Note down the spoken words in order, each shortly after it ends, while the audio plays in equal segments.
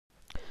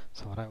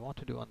So what I want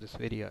to do on this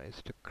video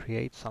is to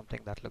create something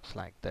that looks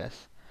like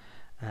this,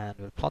 and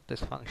we'll plot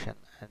this function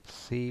and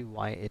see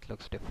why it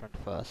looks different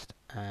first,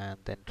 and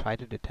then try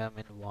to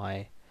determine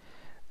why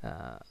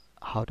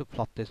how to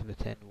plot this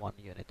within one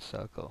unit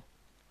circle.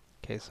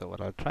 Okay, so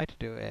what I'll try to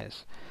do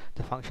is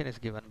the function is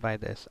given by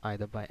this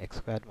either by x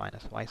squared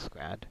minus y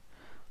squared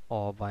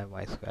or by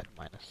y squared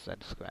minus z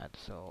squared.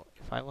 So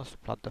if I was to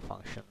plot the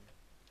function,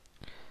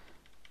 make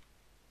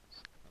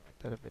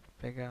that a bit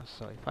bigger.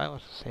 So if I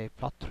was to say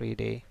plot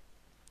 3D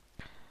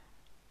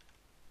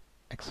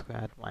x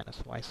squared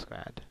minus y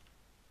squared,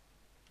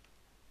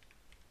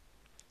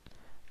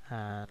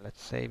 and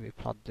let's say we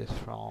plot this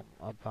from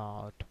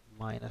about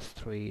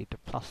 -3 to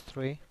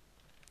 +3,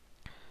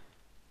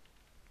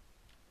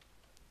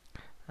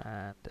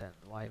 and then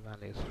y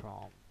values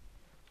from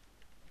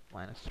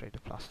 -3 to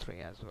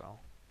 +3 as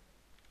well.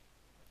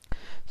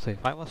 So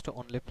if I was to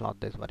only plot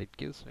this, what it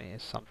gives me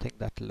is something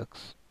that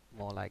looks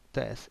more like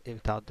this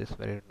without this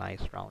very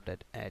nice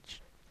rounded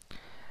edge.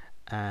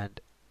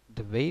 And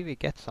the way we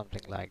get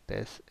something like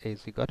this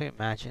is you got to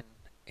imagine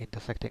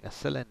intersecting a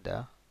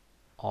cylinder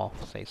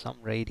of say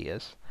some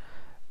radius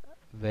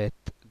with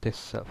this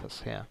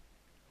surface here.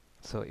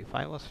 So if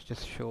I was to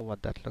just show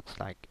what that looks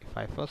like, if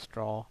I first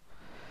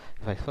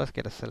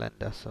get a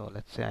cylinder, so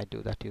let's say I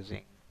do that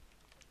using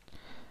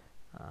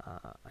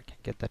I can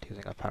get that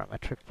using a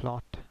parametric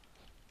plot,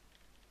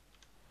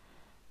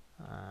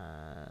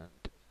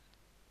 and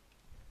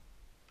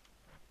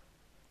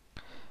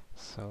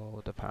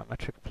so the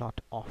parametric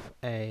plot of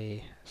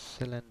a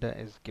cylinder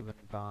is given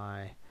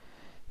by,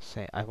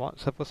 say,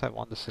 suppose I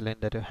want the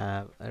cylinder to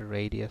have a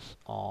radius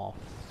of,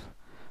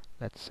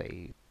 let's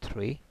say,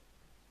 3.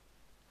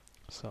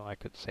 So I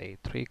could say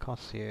 3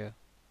 cos u,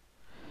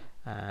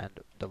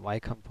 and the y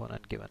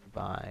component given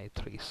by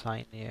 3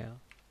 sin u,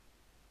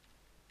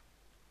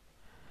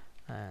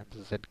 and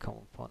the z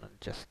component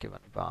just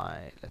given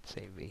by, let's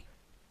say, v.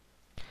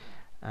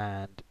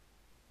 And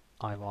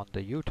I want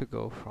the u to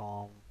go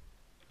from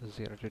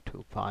 0 to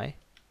 2 pi,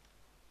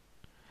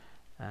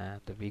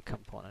 and the v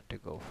component to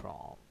go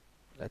from,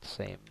 let's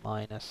say,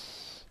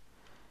 let's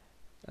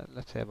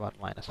say about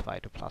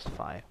 -5 to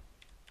 +5.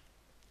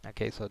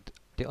 Okay, so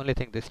the only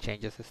thing this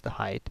changes is the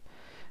height.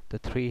 The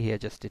 3 here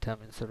just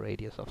determines the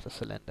radius of the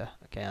cylinder.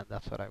 Okay, and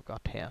that's what I've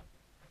got here.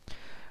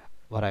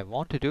 What I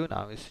want to do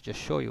now is to just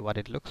show you what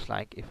it looks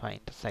like if I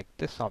intersect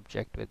this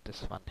object with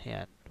this one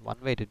here. And one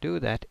way to do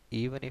that,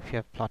 even if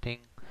you're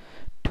plotting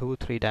 2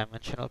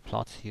 3-dimensional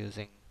plots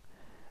using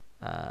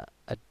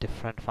a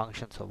different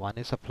function, so one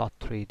is a plot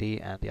 3D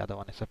and the other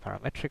one is a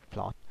parametric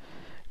plot,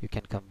 you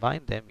can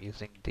combine them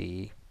using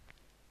the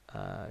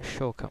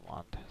show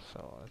command.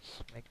 So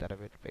let's make that a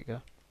bit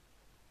bigger.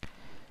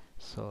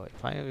 So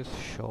if I use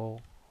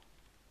show,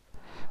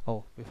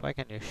 before I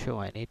can use show,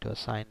 I need to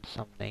assign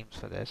some names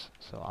for this.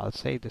 So I'll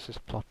say this is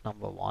plot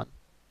number 1,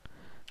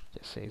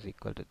 just say is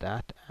equal to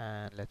that,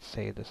 and let's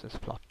say this is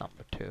plot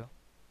number 2.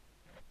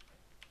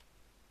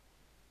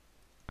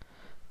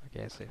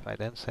 Okay, so if I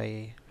then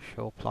say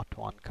show plot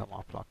 1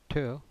 comma plot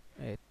 2,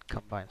 it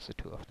combines the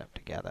two of them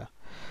together.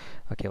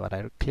 Okay, what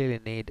I clearly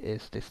need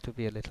is this to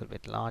be a little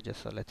bit larger,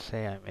 so let's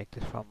say I make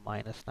this from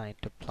 -9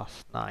 to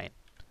 +9,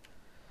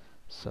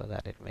 so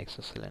that it makes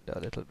the cylinder a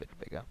little bit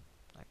bigger.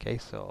 Okay,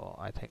 so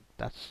I think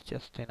that's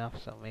just enough,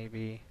 so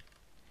maybe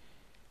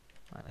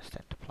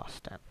 -10 to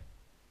 +10.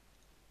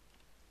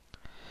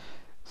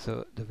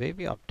 So the way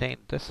we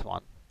obtain this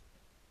one,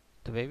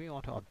 the way we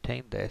want to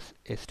obtain this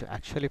is to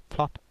actually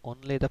plot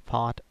only the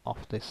part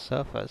of this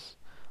surface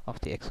of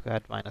the x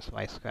squared minus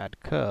y squared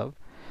curve,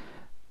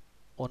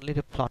 only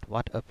to plot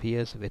what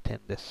appears within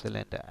this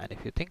cylinder. And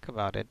if you think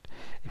about it,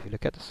 if you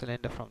look at the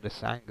cylinder from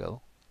this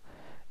angle,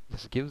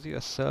 this gives you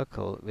a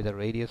circle with a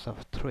radius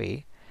of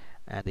 3,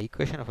 and the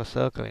equation of a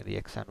circle in the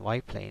x and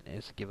y plane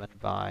is given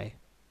by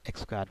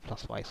x squared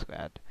plus y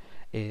squared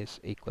is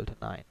equal to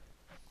 9.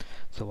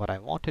 So what I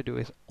want to do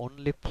is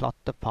only plot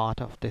the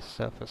part of this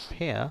surface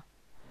here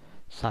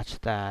such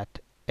that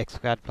x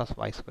squared plus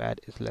y squared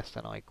is less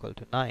than or equal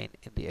to 9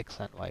 in the x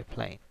and y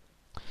plane.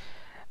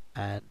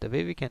 And the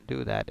way we can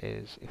do that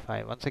is if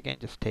I once again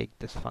just take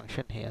this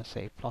function here,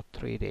 say plot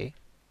 3D.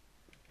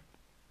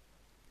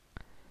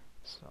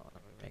 So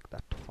let me make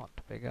that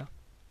font bigger.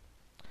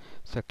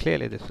 So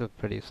clearly this will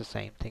produce the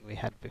same thing we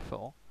had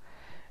before.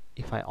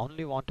 If I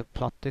only want to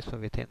plot this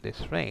within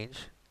this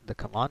range, the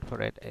command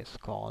for it is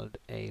called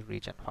a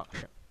region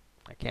function.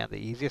 Okay, and the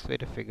easiest way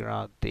to figure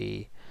out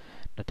the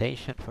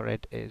notation for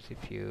it is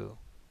if you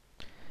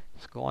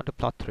just go on to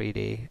plot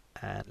 3D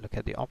and look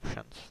at the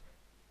options.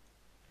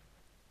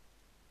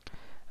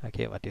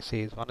 Okay, what you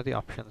see is one of the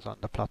options on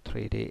the plot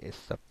 3D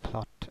is the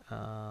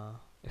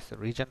is the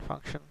region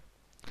function,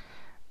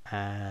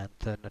 and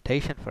the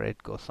notation for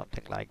it goes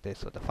something like this.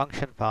 So the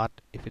function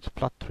part, if it's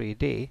plot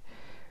 3D,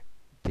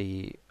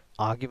 the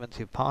arguments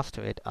you pass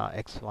to it are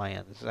x, y,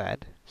 and z.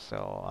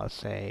 So I'll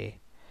say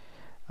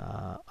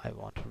I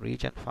want a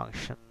region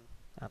function,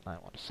 and I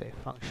want to say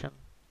function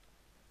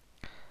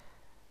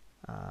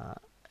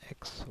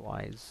x,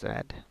 y, z.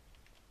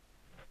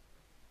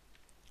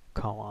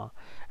 comma,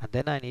 and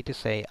then I need to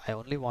say I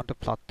only want to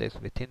plot this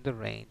within the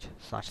range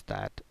such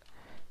that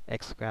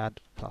x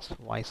squared plus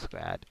y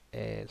squared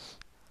is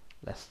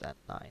less than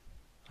 9.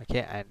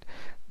 Okay, and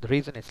the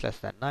reason it's less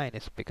than 9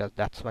 is because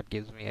that's what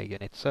gives me a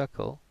unit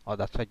circle, or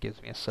that's what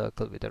gives me a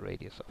circle with a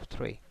radius of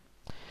 3.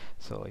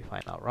 So if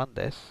I now run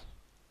this,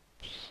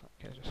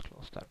 okay, just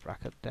close that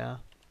bracket there.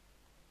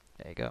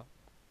 There you go.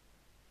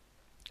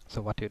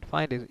 So what you'd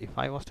find is if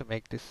I was to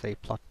make this say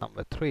plot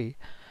number 3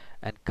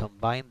 and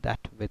combine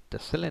that with the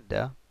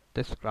cylinder,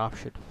 this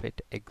graph should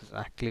fit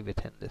exactly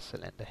within this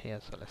cylinder here.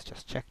 So let's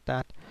just check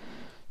that.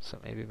 So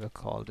maybe we'll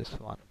call this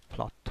one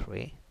plot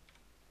 3.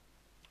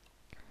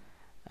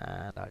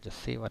 And I'll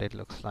just see what it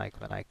looks like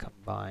when I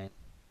combine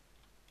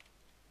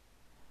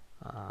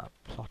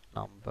plot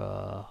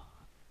number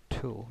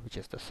 2, which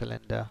is the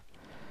cylinder,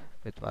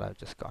 with what I've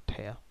just got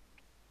here.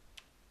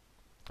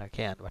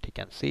 Okay, and what you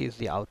can see is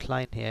the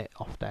outline here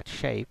of that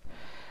shape,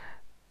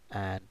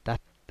 and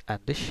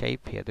this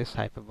shape here, this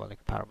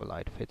hyperbolic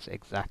paraboloid, fits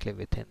exactly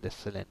within this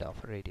cylinder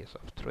of a radius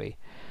of 3.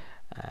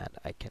 And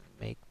I can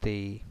make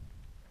the,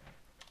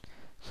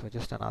 so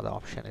just another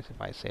option is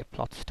if I say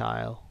plot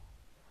style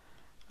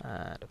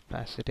and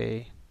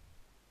opacity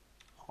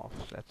of,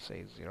 let's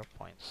say,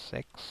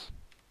 0.6.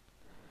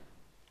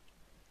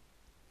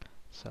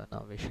 So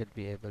now we should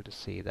be able to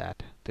see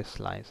that this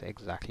lies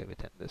exactly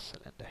within this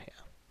cylinder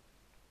here.